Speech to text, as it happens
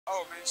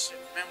Oh, mention,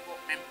 member,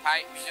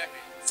 mempai,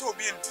 so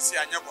be to say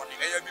a body,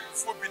 I have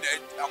before been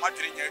a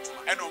mattering yet,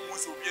 and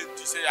almost will be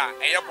to say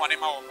a body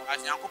mouth, as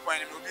Uncle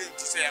Point will be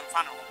to say and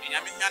funnel. And I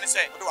mean, Yana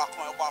said, do I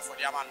come about for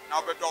the man, now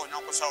but don't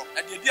know so.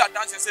 And the dear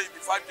dancer say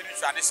before I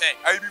finish, and I say,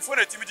 I before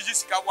the Timothy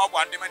Jessica one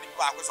demanding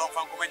back was on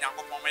Funko and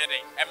Uncle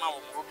Pomade, Emma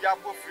will be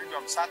able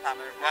freedom, Satan,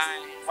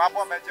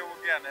 Babo Major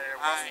again.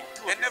 I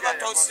never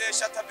told say,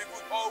 shut up, be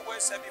good,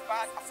 always say be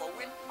bad for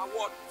win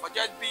award for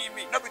just being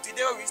me. Nobody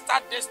today we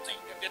start this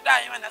thing. The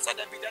diamond, I said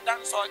that be the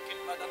dance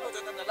talking, but I know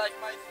that the life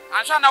might.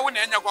 And Shana win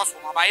any gospel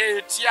by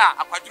a tia,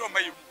 a quadrum by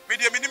you.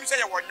 Media minimum say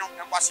one young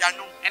and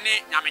Quasianum, any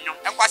Yamino,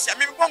 and Quasia,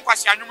 maybe one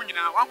Quasianum in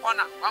one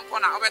corner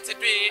of it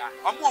today,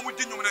 or more with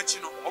Dinumino,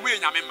 or me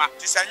Yamima.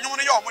 This I know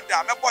your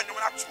mother, my boy, no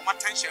one to my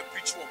attention,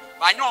 preach woman.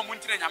 By no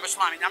Muntin and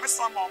Yamaswan,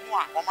 Yamaswan or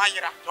more, or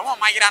Mayra, or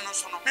Mayra no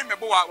son of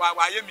Mimboa,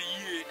 why you me,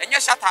 and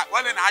yes, shut up,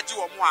 well, and I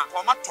do or more,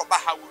 or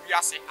Matobaha, we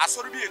are saying, I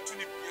saw be a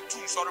tunip.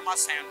 So my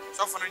son,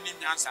 so for an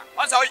answer.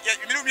 Once I get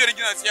you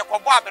against your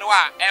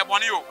Cobaberwa,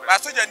 Ebonio,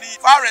 but soldier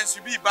need foreigners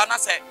to be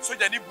Banase,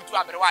 soldier need to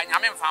Aberwa,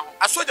 Yamen found.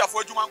 A soldier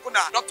for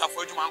Jumancona, doctor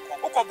for Jumanco,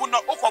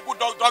 Okobu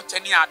doctor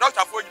near,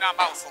 doctor for Yuna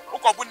Mouse,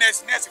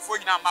 Okobunes, nurse for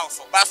Yuna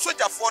Mouse, but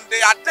soldier for they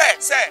are there,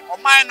 say, or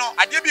minor,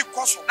 I did be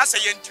caution, that's a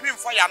young dream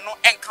for ya no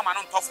and come on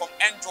top from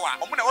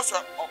Enjoa, or also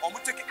or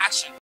take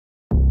action.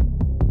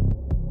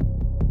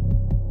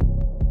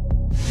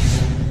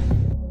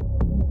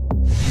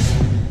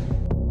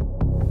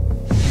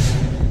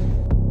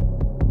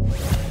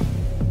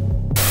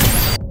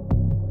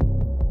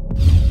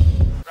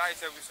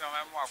 So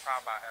I'm more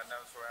about and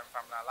so I'm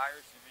from the Lion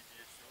TV.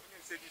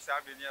 You say this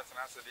have been years and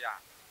answer the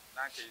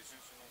Nanke is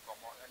soon come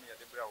on any of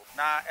the bro.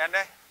 Now, and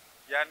then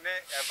Yane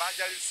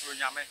evangelist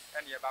Nyame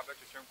and your Baba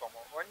to come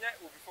on. When you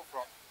will be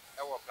from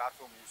our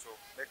platform, so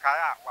the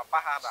Kaya,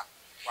 Wapahada,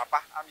 Wapa,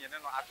 I mean,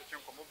 no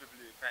attitude from mobile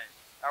pain.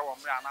 Our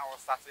man now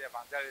start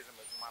evangelism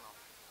with Mano.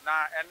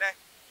 Now, and then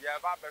your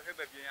Baba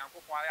baby and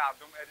Cook, I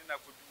don't edit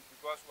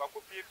because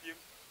Waku him,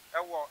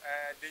 our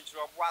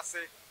danger of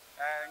Wase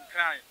and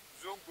crying.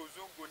 Zungo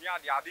near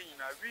the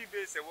Adina,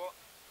 rebase a war,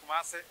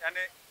 Kumase, and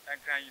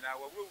crying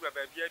our will be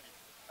baby,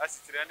 as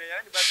it's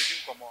anybody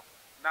didn't come on.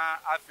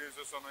 Now, I feel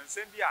so on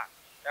Sendia,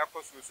 of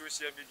course, with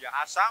social media,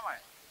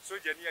 Ashaiman,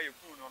 so Jenny, you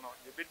could know,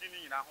 the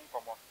beginning in a home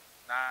come on.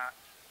 Now,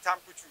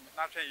 Tampuchu,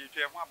 naturally, you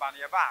came one by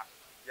your bar,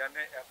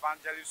 Yane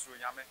evangelist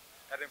Nyame,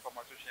 heading for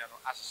Matusiano,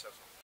 Ashaiman.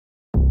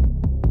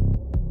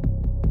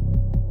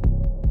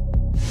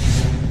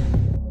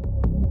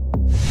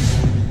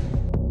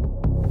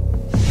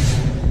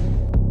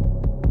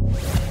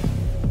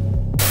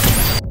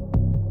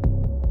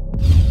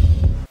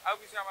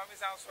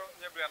 So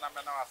never and I'm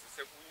now as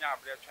a Punya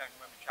bread train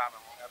when we come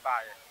a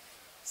buyer.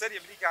 Said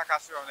the Blika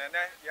Castle and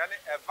then Yanni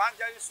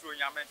evangelist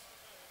Nyame.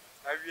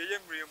 I really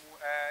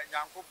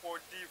Yanko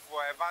D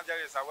for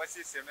evangelist. I was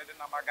saying,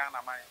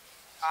 Namagana mine.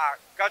 Ah,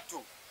 got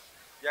to.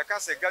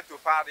 Yakase got to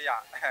party.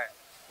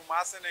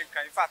 Kumasan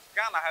and in fact,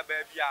 Ghana have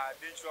baby.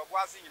 Then she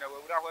was in a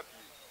way without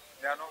happy.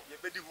 They are not your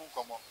baby who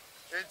come up.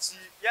 And she,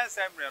 yes,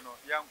 I'm Reno,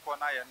 young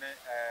Kona and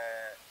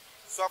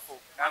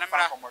Suffolk and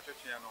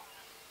Farmacomotiano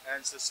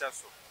and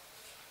successful.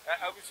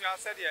 I wish I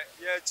said,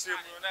 yeah,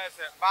 children,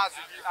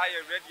 Basili,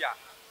 I ready.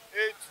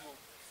 A2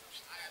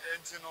 and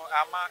you know,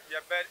 Ama,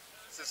 your bed,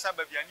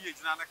 Samba, and you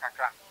Nana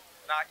Kakra,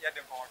 not yet the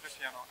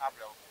Constitutional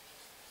Ablo.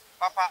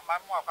 Papa, my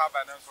more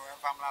KWABENA, so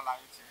I'm family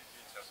line TV.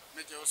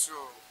 Make you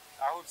sure.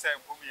 I would say,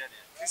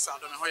 this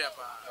I don't know.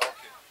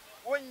 Okay.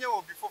 1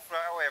 year before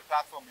our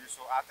platform, you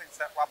so I think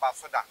that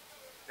Wabasoda.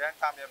 Then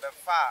time you have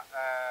far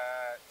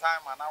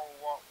time and our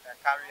work and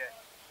career.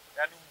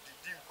 Then you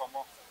did come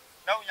up.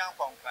 No young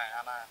concline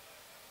and I.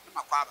 No,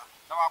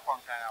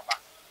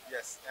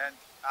 yes, and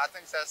I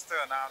think that's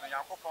still now. The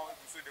young couple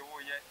who see the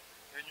whole year,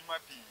 and you might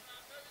be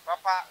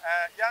Papa,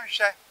 young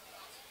chef,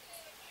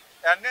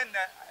 and then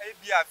a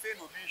fair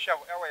will be show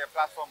our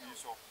platform. You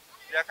so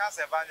the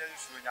accounts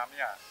evangelist Nyame,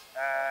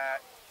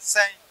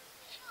 saying,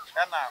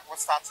 and I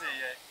was starting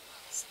here.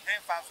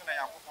 Name fancy a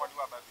young couple do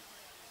about it.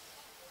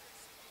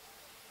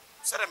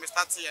 So I'm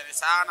starting here,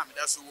 it's an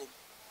amazing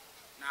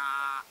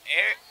now,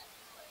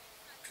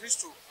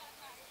 Christo.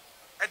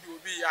 It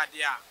will be a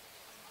dear,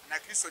 and a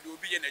Christo will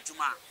be in a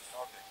Juma.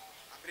 Okay.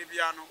 A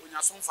Brebiano, when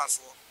you're some fast.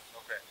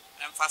 Okay.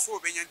 And fast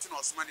for being to know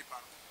money.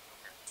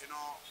 You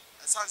know,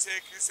 a son say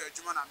Christo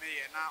Jumana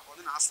may and now on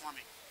our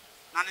swimming.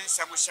 None in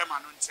some shaman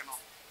on Tino.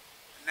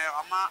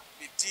 Now, Ama,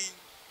 the teen,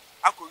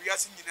 I could be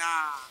asking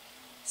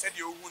said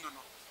you wouldn't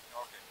know.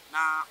 Okay.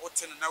 Now, what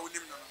ten now with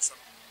him no son.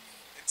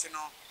 It's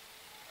no,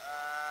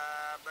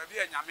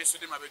 baby, and Nyame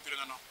so them a bit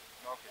no.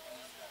 Okay.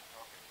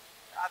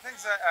 I think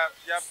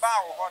your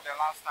bow over the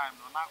last time,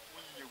 no, not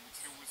when you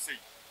would say.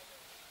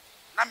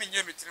 Nami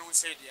Yemi will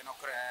say, dear, no,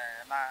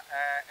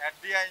 at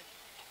the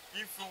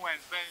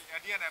influence, at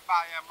the end of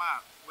buy a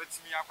man, with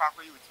me, I pack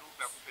you through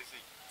the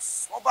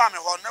Obama,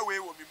 no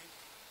way will be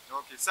moved.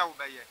 Okay, so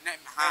obey.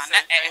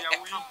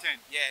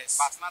 Yes.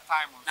 But not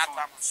time on. Not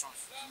time on song.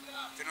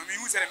 To no me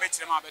who say make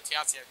them about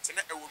here to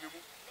na ewo me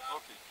mu.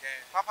 Okay.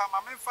 Papa,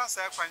 my main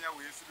fast kwanya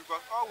we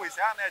because always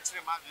I na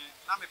chire ma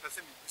na me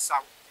pese me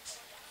busa.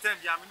 Tem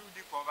bia me no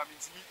di konva me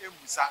ntimi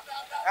ebusa.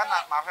 E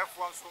na ma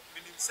hwefo nso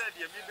me nim say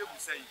de me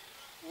bebusa yi.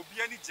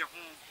 Obi ani je ho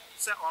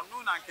say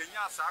ono na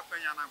nkanya asa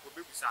kwanya na nko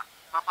bebusa.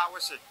 Papa wo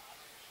hye.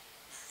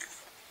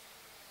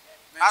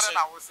 Ara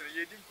na wo sere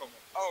ye di nkomo.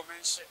 Oh,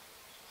 menhye.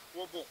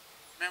 Wo bo.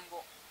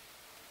 Membo.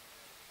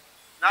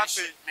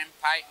 Nafe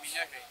mempai me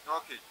nyehwe.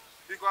 Okay.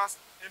 Because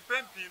in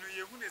pempi no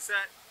ye hu ne say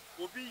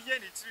obi ye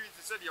ni tiri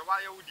ti say de wa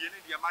ye wo de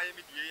ne de ma ye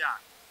me de ya.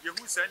 Ye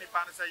hu say ni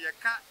pa no say ye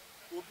ka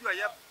obi o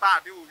ye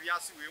bad e o wi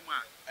ase we mu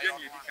a ye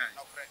ni edi kan.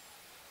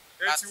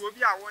 Enti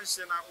obi a won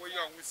hye na wo ye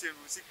ohun say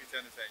no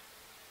secret ne say.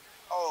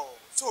 Oh,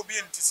 so obi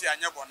enti say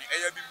anya bone e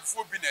ya bi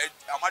before bi na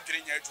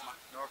amadwere nya adwuma.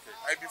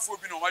 Okay. E before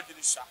bi na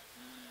amadwere sha.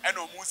 E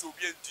na omu so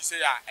obi enti say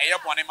ya e ye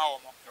bone ma wo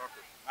mo.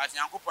 Okay. But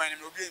Yankopon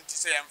ni obi enti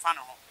say ye mfa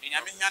no ho.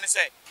 Nyame hia ne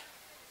say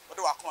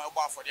odo wakon e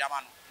bo afode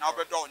ama no. Na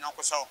obedo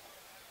onyanko so.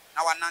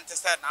 Na wanante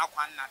say na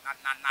akwan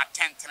na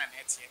tent na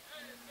etie.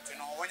 Ti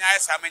no wonya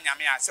esa ma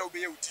nyame a say obi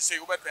ye uti say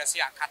obi dress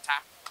ya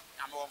kata.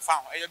 Nyame wo mfa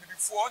ho. E ya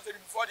before on say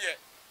before there.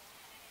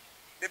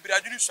 Be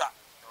bradwiri sha.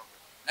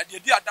 Na de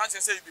di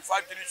adanse say before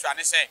adwiri sha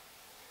ne say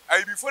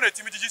ai before na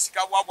timi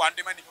sika wo abo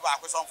ande ma ni ba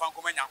akoso mfa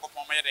nkoma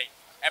Yankopon ma ye dey.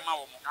 E ma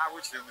wo mo. Na wo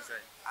chire mu say.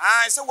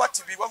 Ah, say what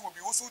to be wo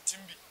bi wo so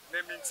timbi.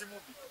 Na me ntimu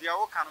bi. Dia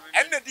wo kan no me.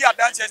 Enne di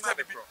adanse say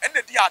be.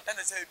 Enne di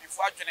adanse say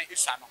before adwene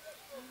isha no.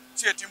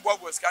 Tie timbo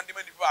abo sika ande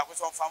ma ni ba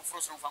akoso mfa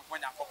mfro so mfa nkoma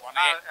Yankopon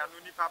na ye. Anu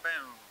nipa ben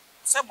no.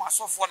 Say mo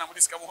asofo na mo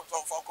di sika mo to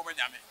mfa nkoma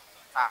Nyame.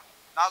 Ah.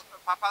 Na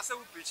papa say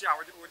wo preach a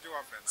wo de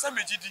wo friend. Say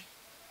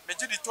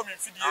megidi TUMI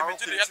mfidie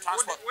megidi ya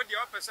transport. Wo de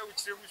o pese wo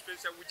chire mu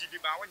space wo gidi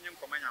ba wo nye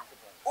nkoma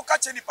Yankopon. Wo ka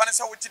che nipa ne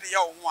say wo gidi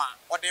ya wo ho a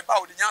o de ba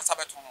wo de nyansa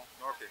beton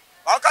no. Okay.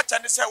 Ba wo ka che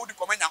ne say wo di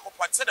nkoma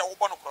Yankopon say de wo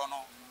bo no kro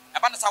no. E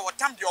ba ne say wo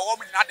tam de wo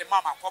mo nyina de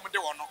mama kom de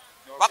wo no.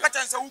 Ba ka che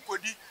ne say wo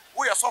kodi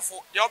wo ye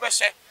sofo de wo be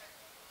hye.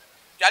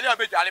 Jale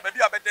obedwale ba bi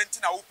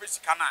obedenti na wo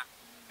pesika na.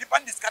 Nipa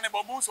ndi sika ne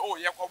ba mo so o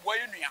ye ko bo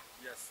ye nua.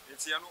 Yes.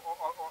 Eti ya no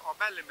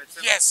obele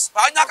mete. Yes.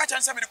 Ba nya ka che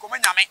ne say me di nkoma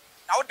Nyame.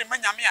 Na wo de ma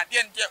Nyame a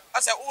de nde I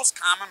say o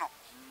scam no.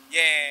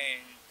 Yeah.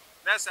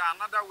 That's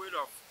another way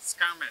of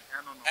scamming.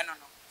 No.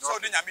 So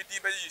the Nyame di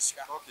be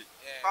yisika. Okay.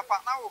 Papa,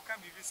 now we can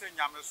be say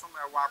Nyame som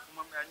e wa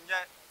kuma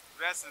enye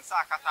dressing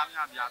sa akata ne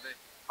ade ade.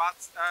 But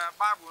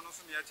Bible no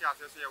so me ati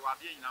ase say wa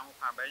de nyina ho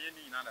kan ba ye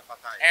ni nyina na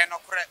fata ye. No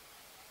kore.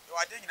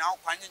 Wa de nyina ho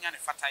kan nyanya ne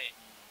fata ye.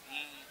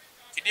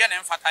 Ti de na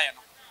mfata ye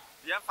no.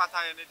 De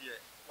mfata ye ne de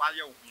wa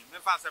ye obi. Me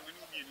fa sa me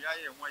no mi ya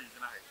ye ho ayi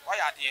na he. Wa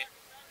ya de.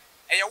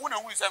 Eye wo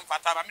na hu se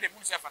mfata ba me de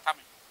mu se fata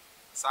me.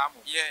 Samu.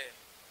 Yeah.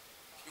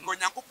 Ngo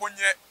Nyankopon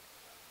ye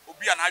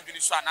obi a na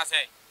adwini so ana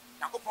say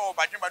Nyankopon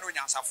obadwemba na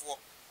onyansafo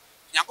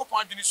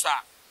Nyankopon adwini so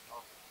a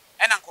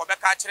ena nko be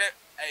ka kire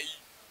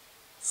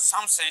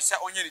Samson say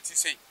onye ne ti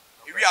say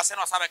ewi ase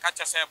na osabe ka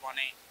kire say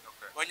bone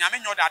onyame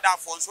nyo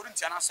dadafo nso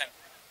ntia na asem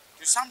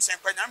to Samson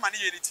kwa nyame ma ne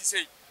ye ne ti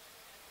say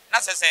na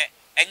say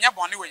enye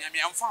bone we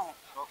nyame amfa ho.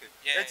 Okay.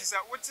 Eti say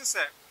what you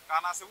say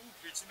ana say wo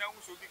preach na wo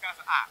so bi ka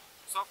say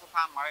so for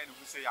pan ma ne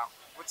wo say ya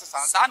what you say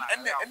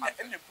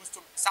enne boost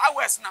sa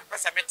wes na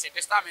pese mete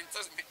this time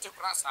mete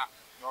krasa.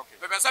 Okay.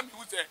 But person me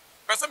who say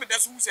person me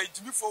that's who say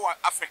Jimmy for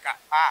Africa.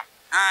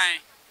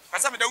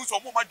 Person me that who so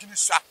mo ma Jimmy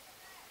sha.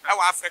 E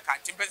wa Africa.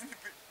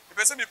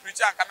 Person me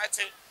preacher and come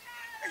say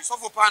hey so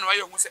for pan why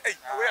you who say hey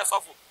we are so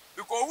for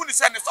because who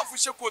say the so for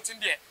she coat in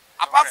there.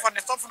 Apart from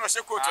the so for no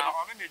she coat no.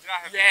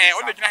 Yeah,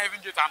 on the heaven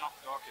gate no.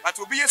 But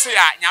obi say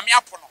ya nyame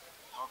apo no.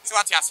 So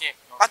what you say?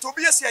 But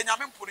obi say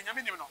nyame mpo no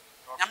nyame nim no.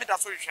 Nyame da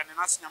so hwe ne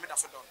na se nyame da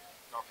so don.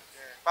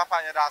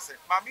 Papa ya da se.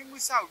 Ma mi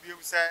musa obi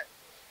em say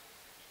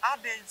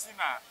adenti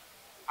na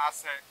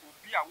as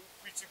obi a wo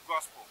preach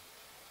gospel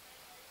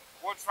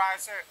wo try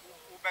say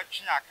wo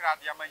betwe akra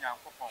de ama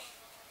Nyankopon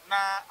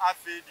na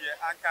afi de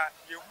anka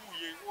yehu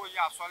ye wo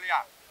ya asole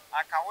a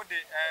anka wo de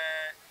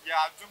ye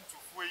adum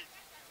tufuo yi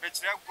be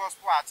kire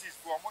gospel artist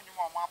wo mo nyum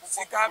o mo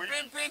abofo sika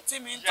pimpin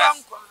timi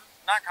ntonkwa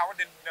na anka wo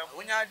de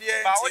wonya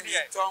de timi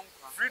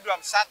ntonkwa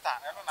freedom shatter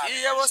eno na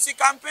ye wo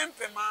sika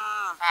pimpin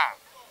ma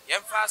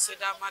yemfa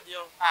seda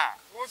madio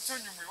wo to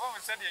nyum wo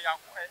se de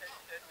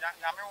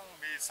nyame wo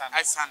be san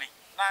ai sane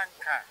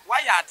nanka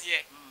why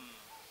ade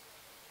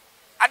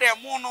ade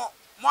mu no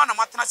mo na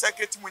matena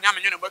seketi mu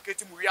nyame nyo na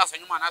baketi mu wi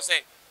asanyum ana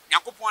se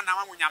Nyankopon na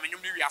ma mu nyame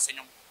nyum ni wi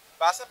asanyum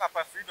ba se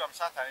papa freedom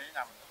shatter yin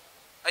nyame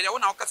eye wo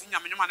na wo ka se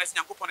nyame nyum ana se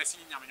Nyankopon na se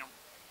nyame nyum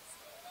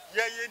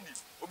ye ni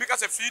obi ka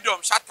se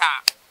freedom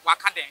shatter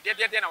waka den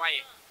de na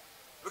waye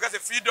obi ka se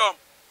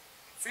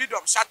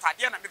freedom shatter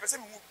de na me pese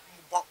mu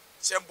bo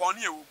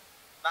chemboni ewu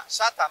na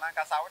shatter na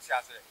nka sa wo ti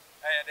ase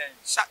den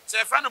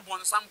che fa no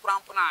bonsam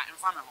krampo na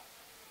emfa me ho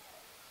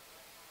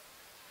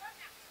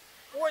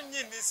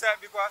wonyi ni say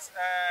because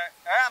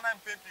na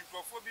mpempi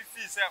krofo bi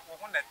fi say wo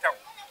ho netew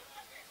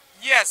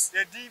yes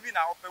the DB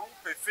na ope wo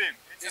pe fame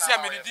is ya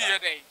me di here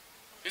dey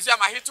is ya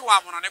ma hit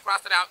wa mo no ne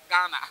kwastere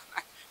Ghana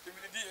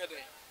me di here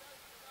dey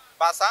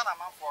Basana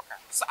man foka.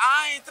 So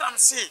I tram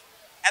see.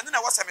 And then I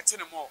was a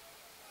meeting more.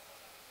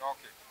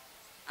 Okay.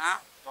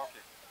 Huh? Okay.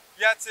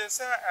 Yet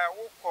say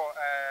woko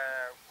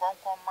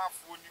konkoma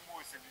fu ni mo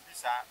se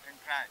bibisa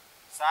nkran.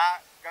 Sa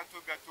gato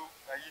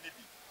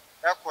yinibi.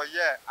 Eko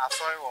ye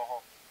asori wo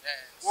ho.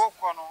 Yes.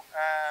 Woko no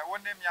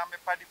wonem ya me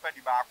padi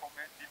ba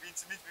akome bibi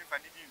ntimi fa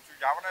ni di ntu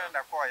ya wono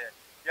na ko ye.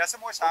 Yes,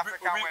 most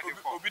African wedding.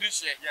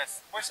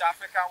 Yes, most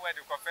African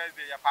wedding confess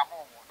the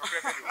Yapamo.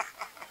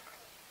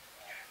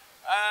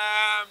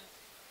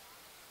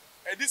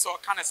 This all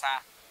kind of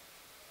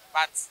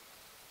but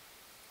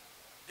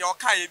the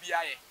okay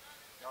BIA.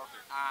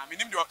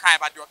 Minim the okay,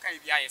 but the okay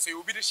BIA. So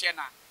you be the share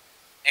now.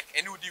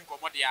 A new dim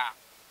commodia.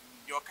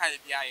 The okay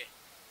BIA.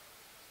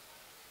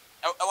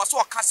 I was so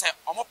a cassette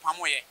or more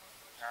pamoye.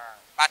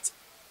 But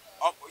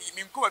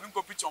you go and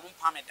go picture on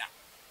Pameda.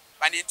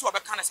 But the two of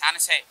the kind of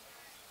say.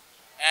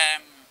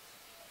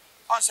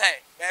 On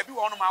say, baby,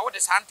 one of my what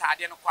is Santa, I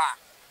didn't qua.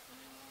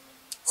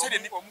 Say the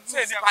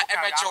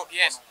ever joke,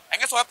 yes. I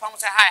guess what Pam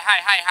say,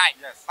 hi.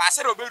 Yes. But I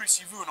said, I'll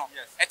receive you, no.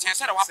 Yes. A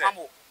chance of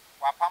Wapamo.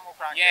 Wapamo,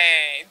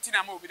 yeah, in Tina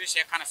will be the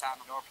share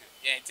canasano. Okay.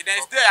 Yeah,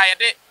 today's day I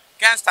did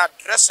can't start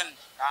dressing.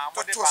 Wow.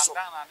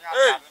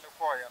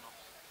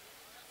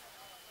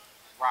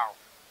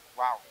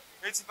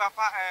 It's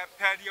papa,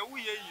 Paddy,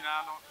 we in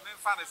no, men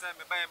find the same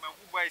by my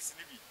who buys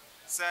Nibi.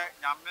 Sir,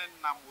 Nyame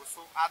nam was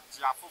so at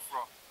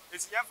Jafro.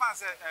 It's your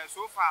fancy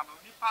so far, no,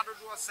 the paddle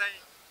was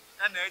saying,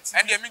 and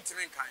the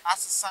minting kind.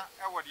 As a son,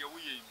 what you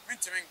will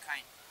minting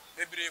kind.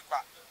 Maybe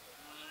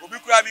we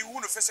could be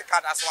one of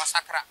physical as was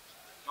sacra.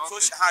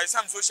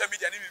 Some social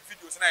media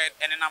videos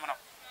and a number.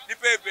 The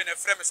paper and a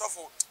frame is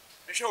awful.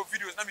 The show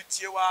videos, Nami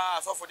Tiwa,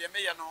 so for the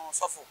mayor no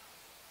suffer.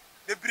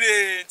 The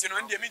brain, you know,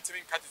 and the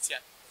minting cut it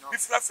yet.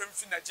 Before from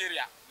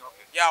Nigeria.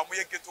 Yeah, we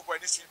get to go in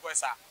the street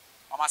boys are.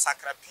 Mama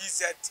Sacra,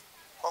 PZ,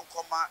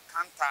 Concoma,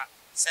 Kanta,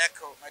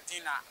 Circle,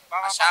 Medina,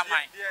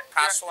 Ashaiman,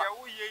 Caswa.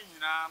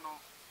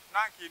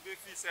 Nanki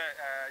Biffy said,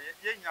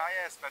 Yenya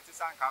expected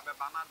some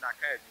KWABENA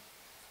Ghpage.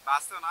 But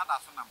still not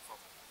as soon as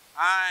I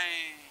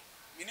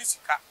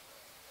Minisika.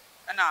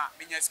 And now,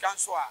 Minas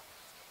Ganswa.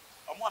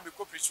 A more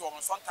because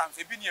sometimes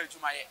a biniel to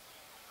my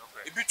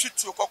a bit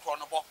to cock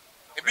on a box.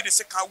 A bit of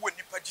second word,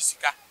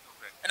 Nipajisica.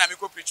 And I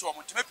go preach on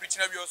to make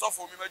preaching of yours off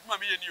for me,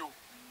 Mammy and you.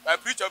 I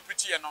preach a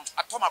pretty and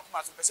a Thomas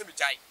and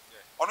Pessimijai.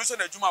 On a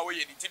Juma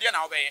way in Tidian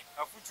away.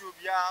 A foot will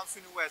be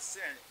answering West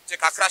saying, take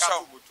a crash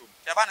out.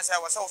 Javana said, I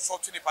was so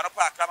short to the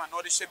Panapa Cram and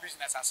all the ship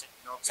business. I said,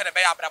 said a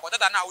bear, but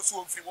that now also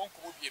won't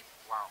come here.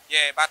 Wow.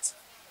 Yeah, but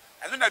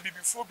I don't know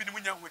before being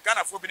young, we can't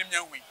afford being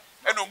young.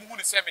 And no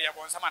moon is saying, I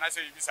want someone I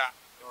say, Visa.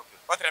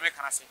 What I make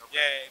can I say?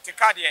 Yeah, the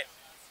card yet.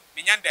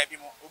 Minyan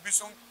Debimo,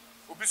 Obisu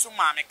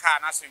Mammy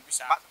can I say,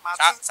 Visa.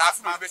 Matter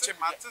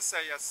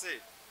say, I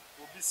say,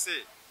 Obi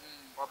say,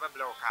 or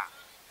Babloka.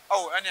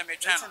 Oh, and I may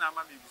channel.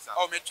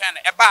 Oh, may channel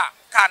a bar,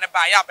 can't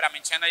buy Abraham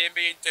in China and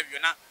be interview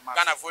now.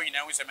 Gonna for you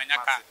know with a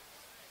manaka.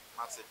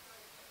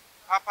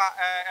 Papa,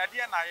 at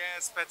the end, I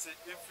expect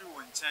if you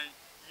will change.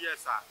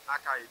 Yes, I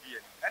can't be.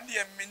 And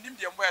the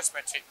minimum were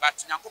expected, but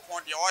Yanko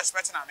Pond, the all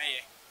expecting I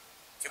may.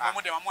 The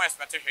moment they are more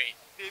expected.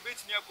 They bet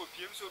me a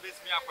copy, so bet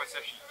me a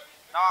possession.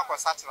 Now I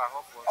was such a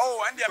hope.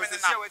 Oh, and the other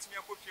with me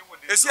a copy.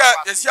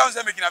 It's yours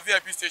making a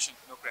VIP station.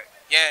 No,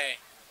 yeah,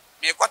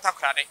 me quite a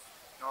credit.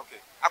 Okay,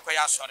 Aqua,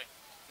 sorry.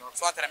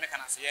 So what I make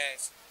an answer,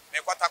 yes. Me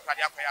quite a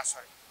credit, Aqua,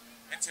 sorry.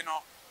 And you know,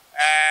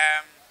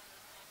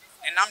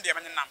 and I'm the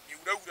man, you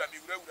will.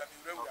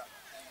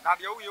 Now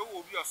you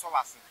will be a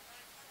solace.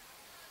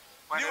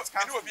 When it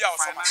comes to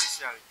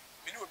financially,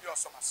 we will be our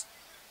summers.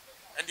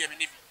 And the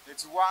Minibi.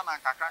 It's one and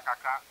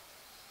Kakaka.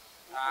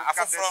 I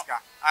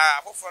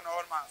hope for no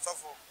man, so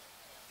for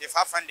if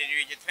I find the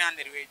way,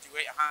 300 way to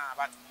wait,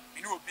 but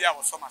we will be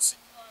our summers.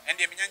 And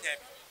the Minion, the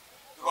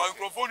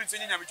microphone is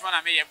in which one I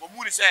may have, but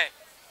Moon say,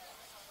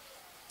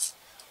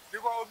 they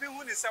will be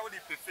who is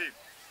Saudi fame.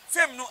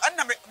 Fame no, and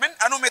men,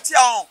 I know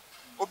Metia,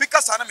 or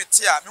because I know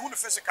Metia, me who the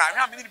first car,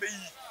 how many be.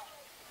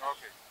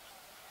 Okay.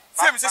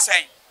 Fame is the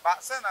same.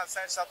 But send and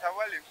send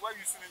Shatawelli, where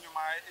you soon in your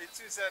mind, it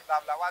is said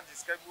that the one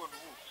is scheduled.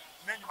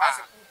 Then you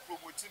must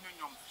promoting in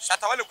your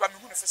Shatawelli, come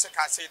in the first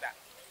car say that.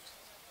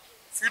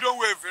 If you don't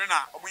wait,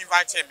 Verna, or we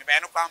invite him, by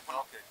no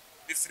company. Okay.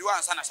 If you want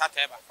to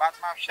Shataba. But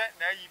my shed,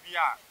 there you be.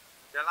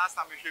 The last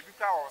time you should be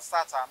or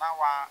start, now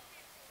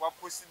what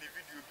posting the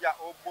video be a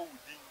oboe.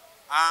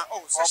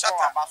 Oh, so shut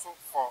up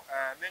for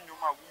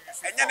Nenuma,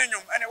 and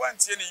Yanum, and I went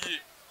to any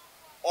year.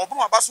 Or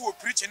Basu will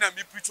preach and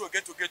be preach or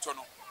get to get on.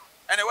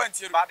 And I went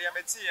to the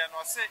Amity and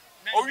was say,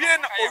 oh, you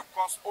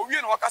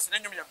know what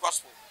in your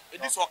gospel. It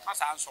is what can't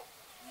answer.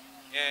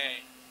 Yeah.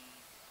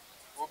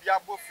 Will be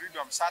above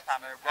freedom,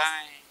 Satan, and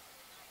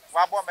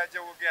Wabo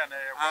Major again.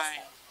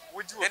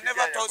 Would you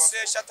never told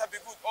say, shut up,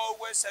 be good,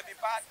 always be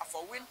bad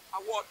for win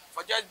award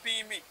for just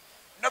being me.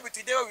 No, but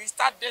today we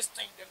start this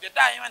thing. They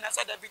die when I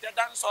said that we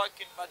dance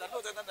Shockin, but I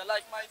know that they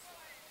like my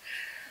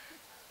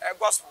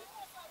gospel.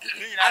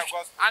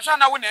 I'm sure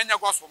I wouldn't end your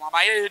gospel,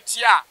 my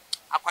tia.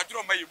 I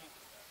quadro my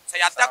say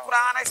at that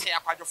Quran, I say I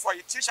quadro for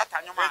you, T-shirt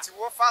and your man. It's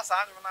what fast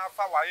and when I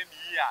found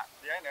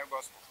the end of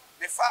gospel.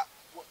 me fa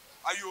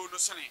ayo no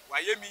sene wa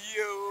ye mi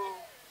ye o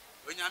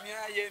onyame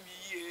aye mi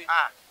ye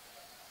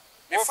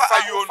me fa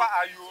ayo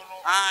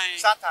no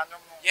satan no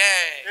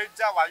yeah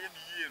eja wa ye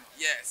mi ye no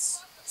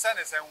yes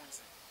sene se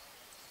hunti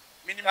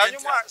minimum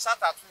anyuma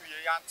satan tu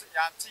ye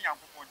yanti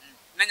yankopon di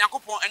na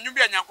yankopon enyu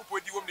bi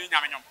yankopon di wo me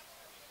nyame nyom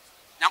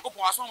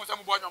yankopon aso mo se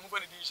mo bo nyom mo fa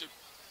ne di shape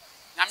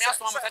nyame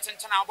aso mo se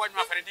chenchen abo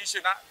nyom fa ne di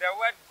shape na the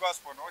word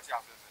gospel no what you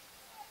have said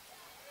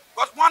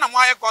God one am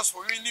why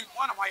gospel we nim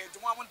one am why do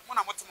one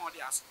am mo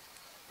di aso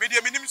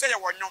media minim say ye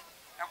wonyon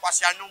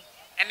enkwase anyom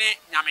ene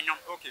nyame nyom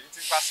okay it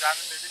is kwase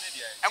anu me bi ne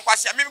dia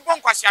enkwase me bo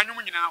nkwase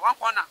anyom nyina one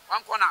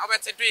corner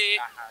obete dwe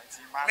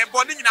me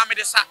bo ni nyina me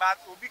de sa but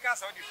obi ka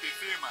say o di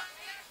fefe ma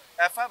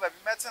efa ba bi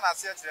meten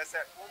ase e kire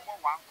say wo bo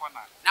one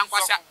corner na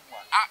nkwase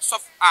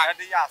sof e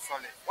de ya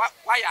asole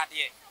why ya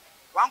de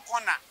one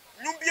corner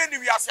nyum bi eni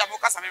wi ase am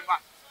kasa me ba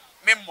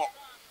me mo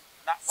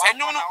na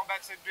senyum no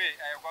obete dwe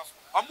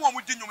gospel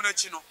omo di nyum na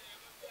chi no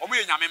omo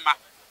ye nyame ma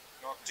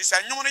ti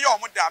senyum no ye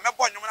omo da me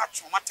bo nyum na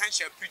twoma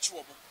tension preach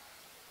wo bo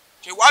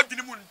ke wa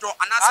dwini mu ndo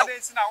anasa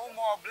adensi na wo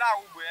mo bla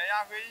wo bo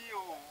ya hwe yi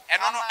o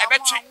eno no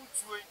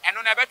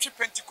ebetwe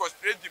Pentecost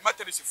ready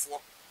Methodist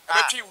fo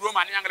ebetwe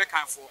Roman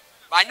Anglican fo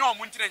ba nya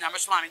omo ntire nyame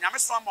so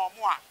ma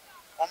omo a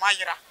omo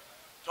ayira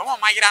to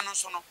omo ayira no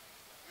so no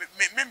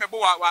me bo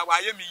wa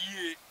ye me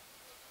yie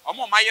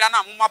omo ayira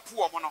na mo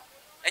mapu omo no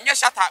enye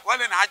shata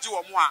wale na age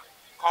omo a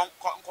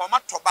ko ma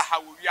toba ha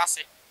wo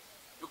wiase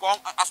because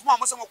asmo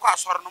mo se mo kwa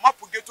asoro no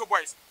mapu ghetto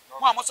boys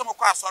mo se mo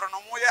kwa asoro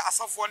no mo ye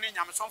asofo ni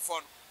nyame sonfo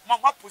no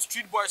mapu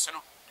street boys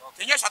no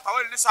enye shata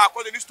wale ni sa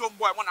akode ni stone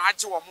boy mo na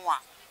age omo a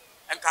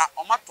enka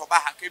oma toba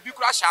ha ka bi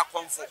kura sha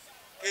konfo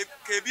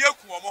ka bi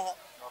eku omo ho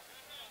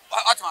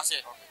atma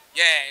say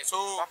yeah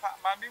so papa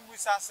mami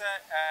musa se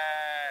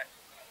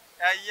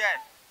yeah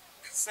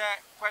se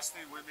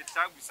question we me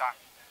try busa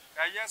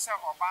yes se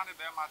oba ne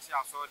be mati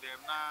aso dem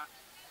na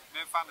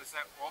me fa ne se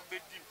on be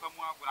di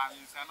mpamu agura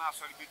nsen na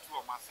asori be tu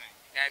o masen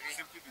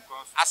simply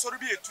because asori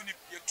be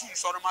etu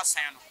nsoro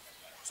masen no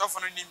so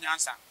for no nim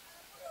nyansa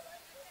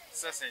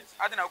se sense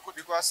adena ko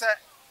because se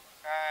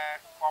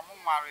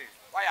omumare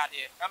why are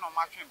there e no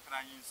matwe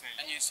mpena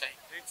nsen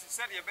enti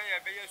se de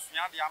be ye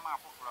sua de ama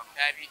afoforo no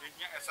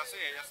ehia esase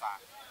ye yesa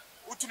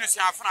utu ne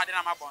sia afuna de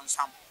na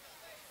mabonsam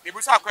me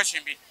busa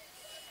question bi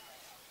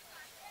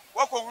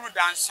wako hunu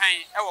dansan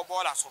e wo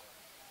bola so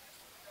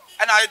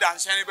ana ayi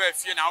dansan ne ba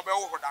fie na wo be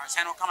wo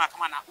dansan no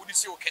kama na udi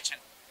si wo kitchen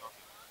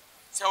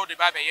se wo de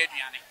ba be ye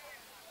aduane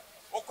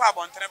wo kwa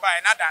abontere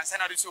ba na dansan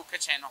na udi si wo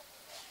kitchen no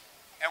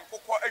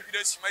enkokọ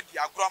ahwire sima di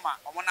agroma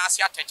omo na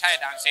ase atecha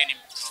dansan nim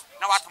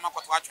na watama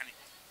koto atwene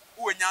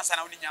wo nyansa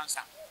na wo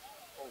nyansa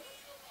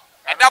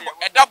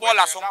eda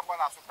bola so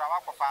pra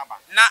wa kofa aba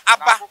na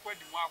aba kokọ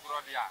di mu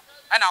agro de a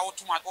ana wo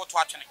to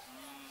atwene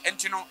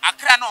enti no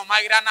akra na o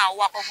mayira na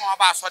wo akofo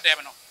aba aso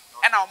dem no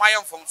ena o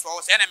mayem fom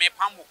so se na me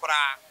pam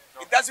mukura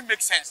it doesn't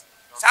make sense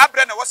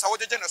sabre na wo sa wo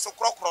jeje na so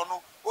krokro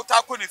no wo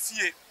ta ko na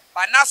fie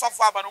ba na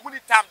sofo aba no mu ni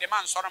tam de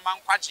man soro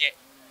man kwaje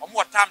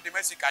omo tam de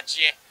masika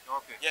je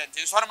yeah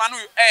tin soro man no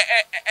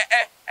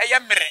ye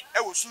mere e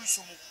wo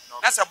sunsumu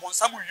na se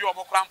bonsam wi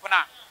omo krampo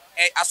na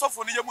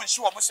asofo no ye mu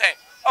nhi omo se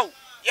oh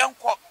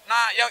yenko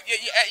na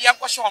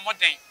yenko hye omo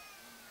den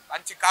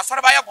anti ka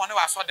soro ba ye bone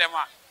wa so dem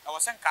a e wo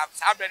se nka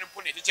sabre no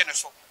mpo na jeje ne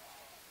so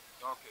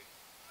okay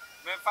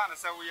me fa na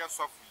se wo ye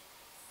sofu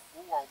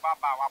wo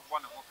baba wa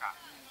bone ho ka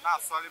na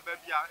sori ba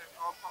bia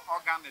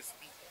organis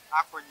bi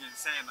akonye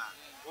nsen na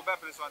wo be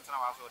pere so ntena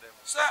wa so dem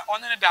se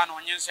onene da na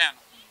onye nsen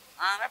no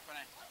me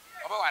pere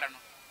oba ware no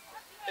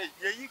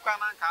ye yi kwa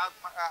na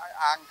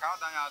nka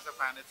dan ya se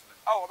kwa na tine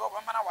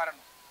oba mana ware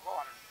no oba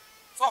ware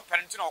so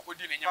parent na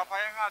okodi na nyam papa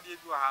ye ha de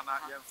du ha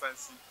na ye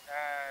mfansi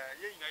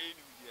ye nyina ye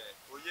nim de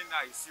oye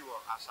na isi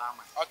wo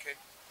Ashaiman okay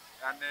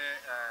ane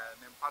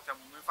ne mpata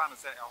mu me fa na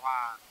se ho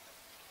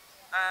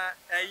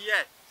a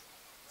ye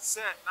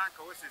se na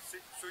nka wo se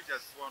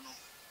soldiers for no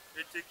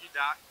e take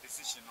that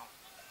decision no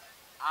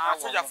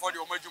soldier for the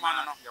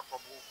omadwuma no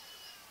yakobo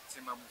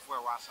timamufo e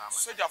wa Ashaiman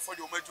soldier for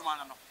the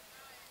omadwuma no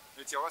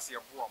eti wo se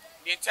ebo om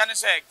the intern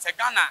say te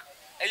Ghana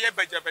eye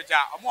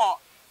beja omo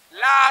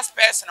last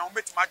person na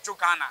ometima jo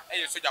Ghana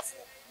eye soldier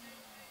for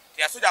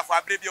the soldier for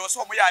abre bia wo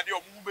so omo ya de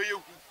omo be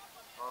yehu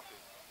okay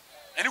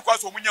eni kwa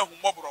so omo nya hu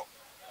mbobro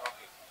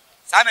okay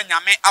sa na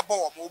nyame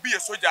abo omo obi ye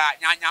soldier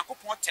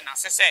nyankopon tena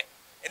sese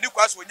eni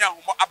kwa so nya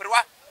hu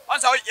abrewa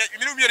onza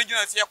yiminu mi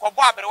regina se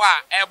yakobo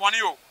abrewa e bone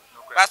yo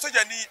ba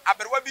soldier ni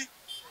abrewa bi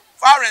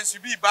foreigns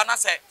bi ba na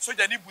se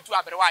soldier ni butu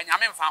abrewa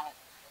nyame mfa ho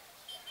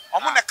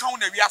omo na kan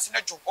na wiase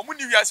na jo omo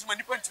ni wiase ma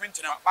nipa ntimi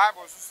ntena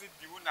bible so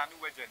di wu na ne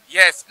wagen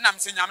yes na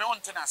mse nyame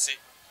on tena se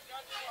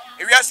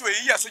e wiase we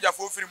yi soldier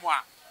fo firi mu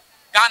a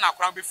Ghana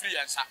kran be free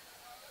yansa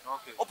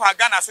okay opa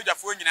Ghana soldier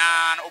fo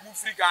nyina na omo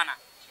free Ghana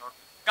okay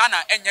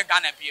Ghana enye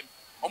Ghana biem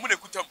omo na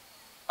kutam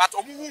but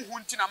omo huhu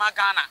ntina ma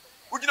Ghana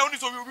ugina oni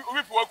so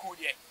obi pe waku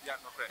de yeah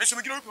no correct me so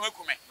migina obi pe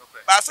waku me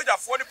ba soldier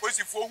fo ni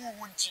police fo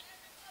huhu nti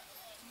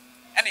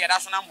ene yeda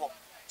so na mbo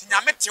ti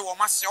nyame te wo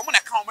mase omo na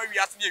kan o ma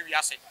wiase na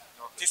wiase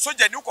ti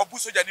soldier ni ko bu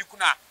soldier ni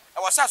kuna e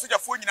wo sa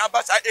sojafoɔ nyina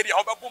ba sa area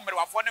ho bɛbɔ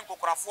mmerwafoɔ ne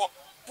nkokorafoɔ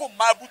bo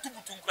ma butu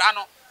nkura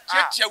no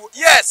cheche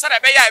yes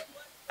sɛ be ya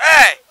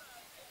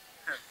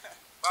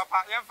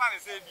papa yɛn fa ne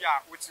sɛ bi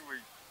a wochi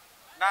wei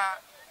na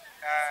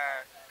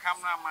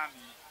cameraman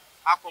ni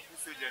akɔbu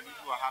soja ni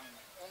du ha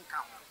no onka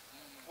ho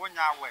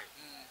wonya awɛ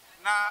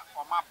na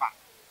ɔmaba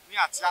ni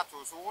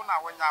atiato so wo na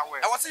wonya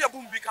awɛ e wo sɛ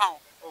yɛbum bi ka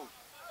ho oh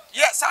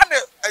yes sa na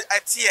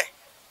ɛteɛ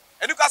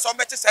enuka sɛ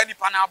ɔmɛkye sa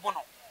nipa na abo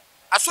no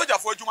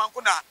asojafoɔ adwuma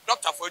nko na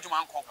doctorfoɔ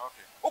adwuma nko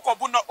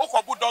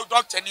ukɔbu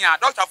doctor ni a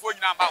doctorfoɔ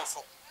nyina ma wo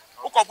so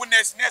ukɔbu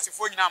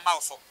nursefoɔ nyina ma wo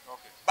so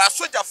ba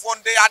sojafoɔ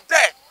nde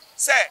ade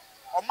sɛ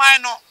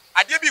ɔman no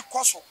ade bi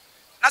kɔso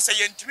na sɛ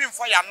yɛntimi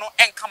mfɔ ya no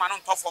enkama no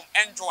ntɔfom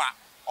enjo a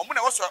ɔmo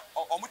na wɔso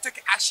ɔmo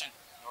take action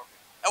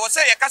e wɔ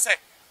sɛ yɛka sɛ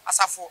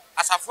asafo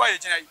a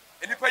yɛgyina yi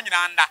enipa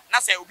nyina nda na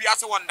sɛ obi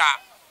ase wɔ nda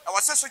e wɔ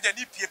sɛ soja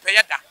ni pie pɛ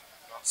yɛda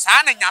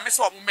saa na nyame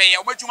sɛ ɔmo mɛyɛ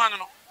ɔmo adwuma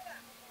no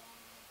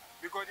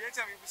because the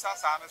time we saw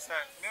saa no sɛ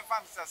me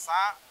fan sɛ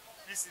saa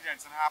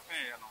incident no happen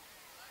here no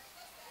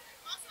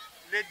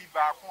lady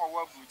baako a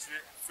wɔ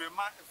abukyire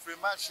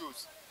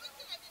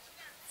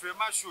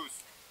frema shows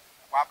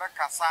wa be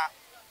kasa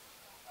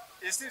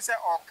it seems say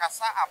or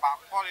kasa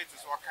about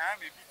politics or can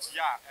be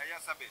tia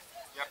eyesabe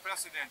your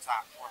president a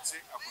ote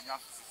akonya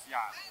sisi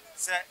a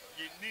say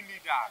you need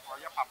leader or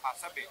your papa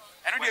sabe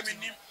eno de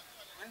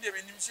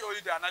menim say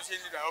leader na say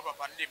leader or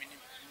papa de menim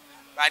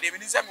ba de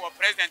menim say me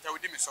president a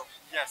wodi me so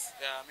yes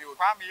me wo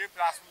kwa me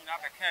plus me na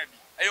be kan bi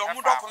e yo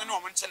mu dokon no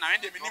mo nche na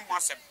de menim mo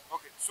asem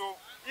okay so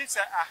if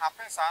say a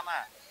happen sa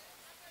na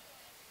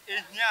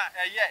ehia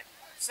eye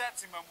set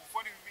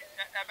mamufo ni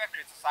ebe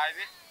criticize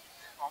it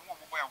omo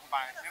boy ho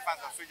ban me fa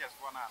soldiers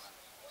for na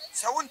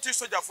se wonti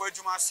soldier for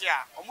adwuma ase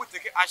a omo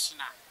take action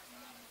a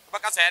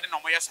obaka say de no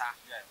mo yesa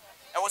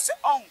e wo se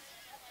on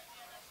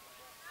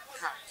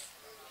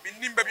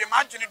minnim ba bi ma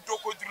adwene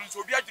dokoduru so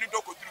obi adwene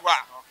dokoduru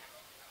a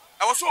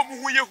e wo se omo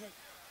hu yehu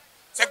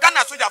se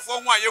Ghana soldier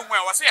for hu a yehu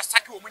a wo se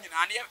yesake omo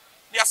nyina ne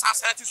ya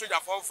sansalati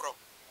soldier for fro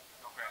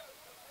okay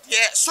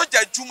ye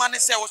soldier adwuma ne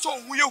se wo se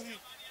ohu yehu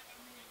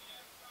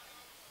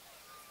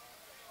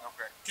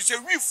okay ti se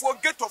wi for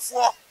ghetto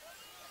for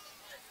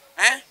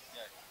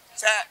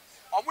say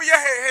omo ye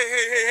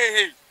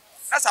hey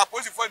that's a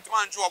police for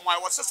ntuma njo omo I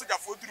was soldier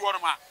for duru ono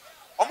ma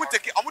omo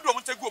take omo do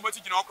omo take omo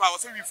ti gina okra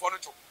was wi for no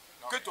cho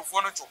ghetto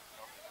for no cho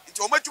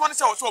nti omo adwuma ne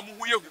say was omo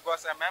hu ye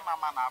because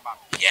mama na aba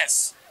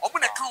yes omo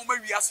na kan omo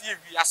wi ase ye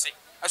wi ase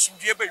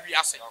asumdue ba wi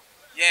ase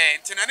yeah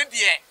nti na ne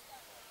de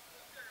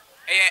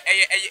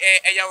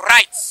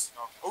right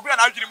obi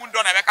na adwene mu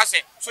ndo na be ka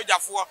say soldier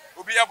for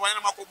obi ye bone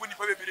na makobu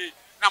nipa bebere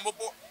na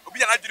mobo obi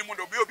na adwene mu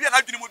ndo obi na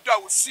adwene mu ndo a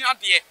osua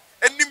de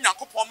enim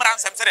nyankopon mra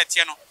nsem se de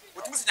tie no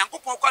otumi se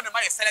nyankopon kwa na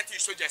ma ye select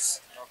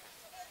soldiers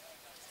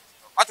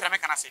atara me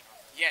kana say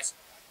yes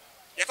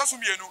ye to so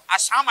mienu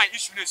Ashaiman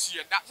issue na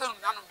sie da se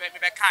nanu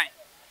be kan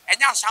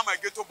enya Ashaiman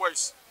ghetto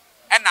boys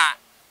na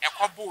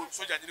ekobo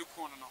soldier ni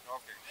ku no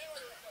okay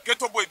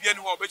ghetto boy bia ni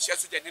ho obechia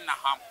soldier ni na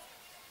ham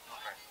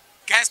okay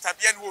gangster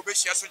bia ni ho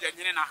obechia soldier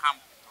ni na ham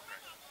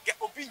okay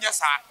obi nya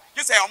sa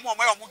ye say omo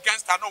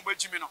gangster na omo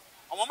jimi no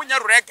omo nya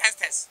rare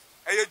gangsters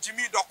eye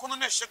jimi dokono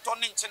na hyeto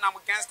ne nche na mo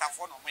gangster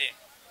for no mo ye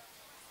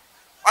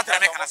watara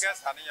me kana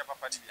gangster ne ye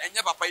papa ni bia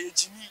enya papa ye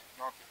jimi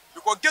okay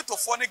because ghetto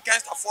for ne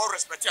gangster for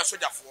respect ya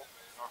soldier for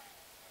okay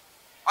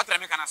watara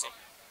me kana say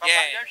papa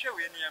ye hwe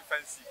we ni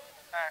emfansi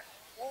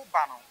wo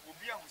ba no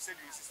obi ahu se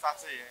di si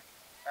start ye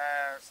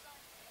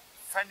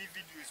funny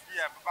videos bi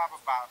e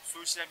baba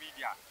social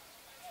media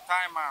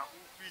time a u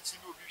preach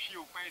no obi hwe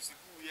o kwan si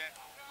ku ye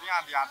ni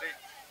ade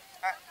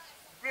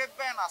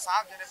breben na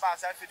sa adwene ba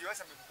sa fidi o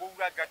se me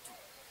bowura gato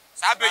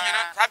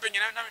sabe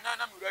nyina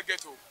na mura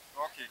ghetto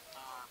okay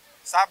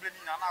sabe ni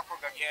na akọ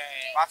gato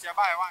but ya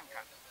ba e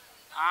wanka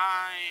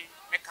ai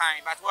me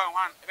kan but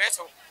one be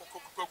so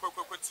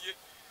kokotie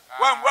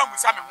wan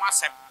busa me ho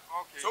asem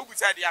okay so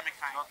busa dia me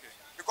kan okay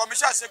because me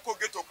sha say ko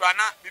ghetto kra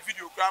na me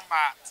video kra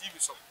ma TV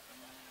so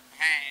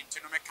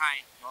ntino me kan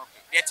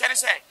okay ye tene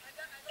say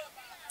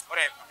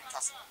ore me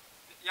taso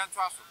yan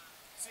twaso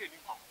see ni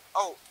ko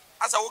oh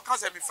as I will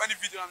cause me funny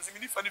video I'm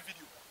saying funny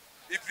video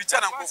e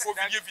preacher na ko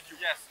video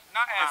yes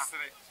na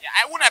esre yeah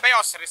I won't be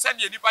your sere send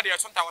you anybody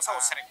else on was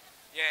sere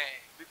yeah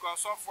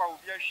because of what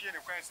obi ahie ne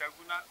kwan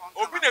sagu na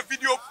obi na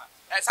video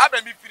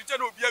sabe me preacher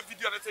na obi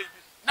video na say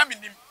na me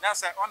nim na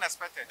say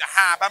unexpected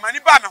ba mani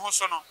ba me ho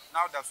so no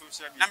now the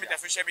social media na me the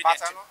social media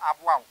but no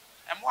aboa wo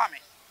emoa me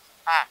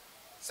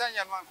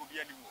senya no anko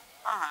bia ni wo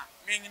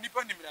me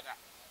nipa nim dada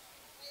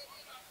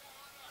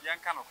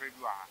yanka no kwa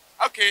bi wa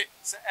okay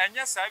se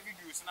enya sa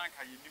videos na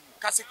anka yenim wo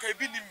ka se ka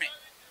bi nim me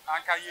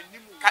anka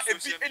yenim wo ka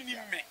ebi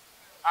enim me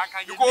anka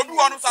yenim ko obi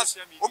wonu sa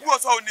obi wo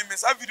so onim me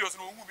sa videos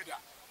no ohu bi da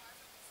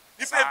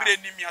nipa ebre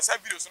nim ya sa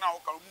videos na wo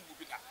ka ohu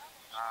bi da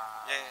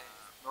yeah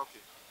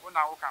okay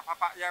una wo ka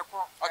papa ye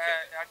ko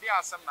e de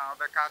asem na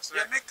obeka kire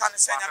ye me kan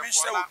se nya me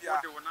hye obi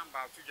a de wo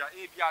number tuja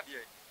e bi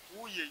ade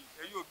wo ye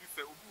eyi obi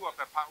fe obi wo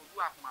pepa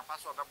obi akoma pa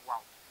so obeboa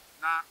wo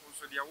na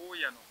nso de wo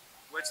ye no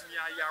watimi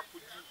aya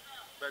kodu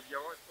ba bia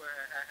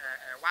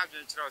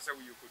wadwen kire o se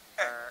wo ye kodu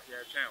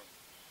ye twen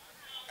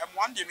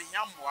one day me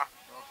yamwa.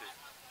 Okay.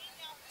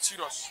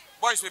 Serious.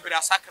 Boys we be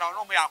a sacra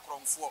no me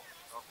akromfo.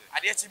 Okay.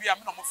 Ade ti bi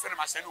am no mo frɛ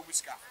ma sɛ no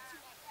obuska.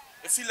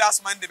 If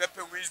last Monday be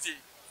pen Wednesday,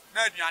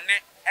 na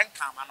aduane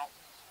enka ma no.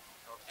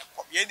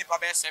 Okay. Ye nipa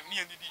be 7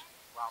 ye ndidi.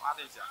 Wow,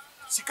 adeja.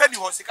 Sika ni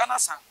ho sika na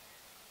san.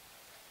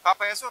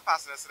 Papa yeso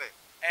pass resre.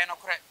 No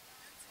korɛ.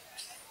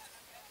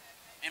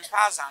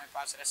 Impaza me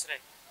pass resre.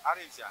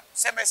 Adeja.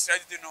 Semester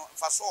didi no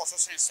mfa so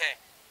sen sɛ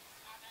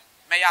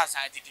me ya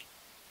azan didi.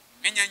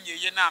 Menya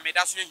nyeye na me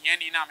da so hia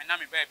ni na me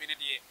ba bi ne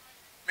de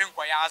me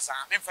nkoya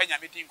azan me mfa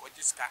Nyame din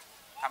nkoji sika.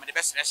 Ka me de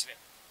be sresre.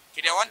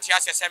 Kede won tia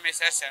sɛ me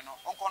sresre no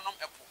onkonom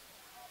epo.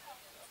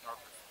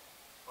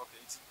 Okay,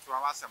 it's to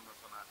our assembly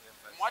for now.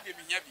 Mo de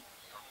me hia bi.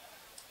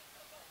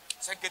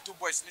 Say ghetto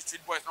boys,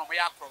 street boys, no me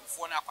ya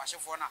kromfo na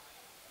akwashefo na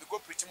me go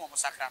preach mo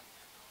sakra no.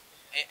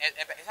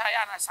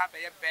 Ya na sa be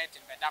ye bed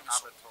in bedam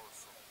so.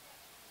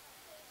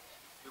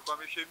 Because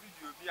me share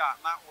video bi a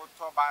na wo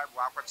to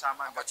Bible akwacha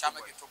man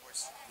ghetto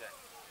boys. Yeah.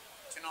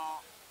 You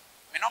know,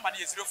 me number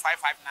is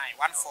 0559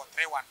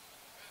 1431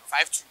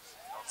 52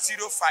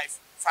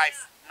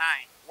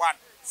 0559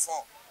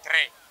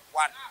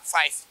 1431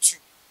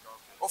 52.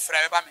 Offer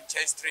eba me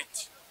Chester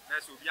Street.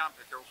 Next will be am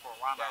peke for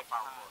 1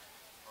 pound.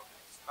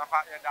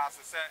 Papa,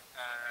 that's a say,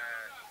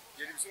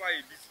 you so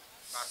I busy,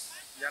 but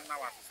you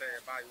know what to say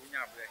about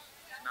Nyame.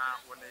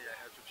 Now, when they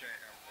are to change,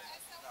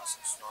 that's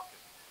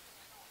okay.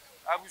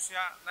 OWUSU,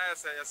 now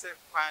say,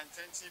 fine,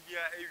 10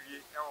 beer a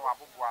year, or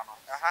Abuano,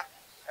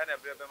 and a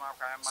brother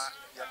Macama,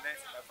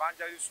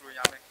 evangelist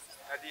Nyame,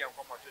 a dear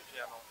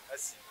competition.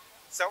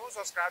 So,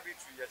 subscribe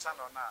to your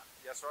channel now.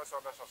 Yes,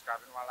 also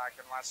subscribing while I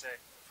can say,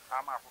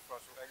 I'm a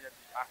professor, and you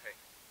be a hey.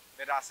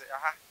 But I say,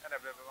 and a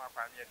brother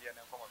Macama,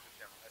 and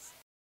competition.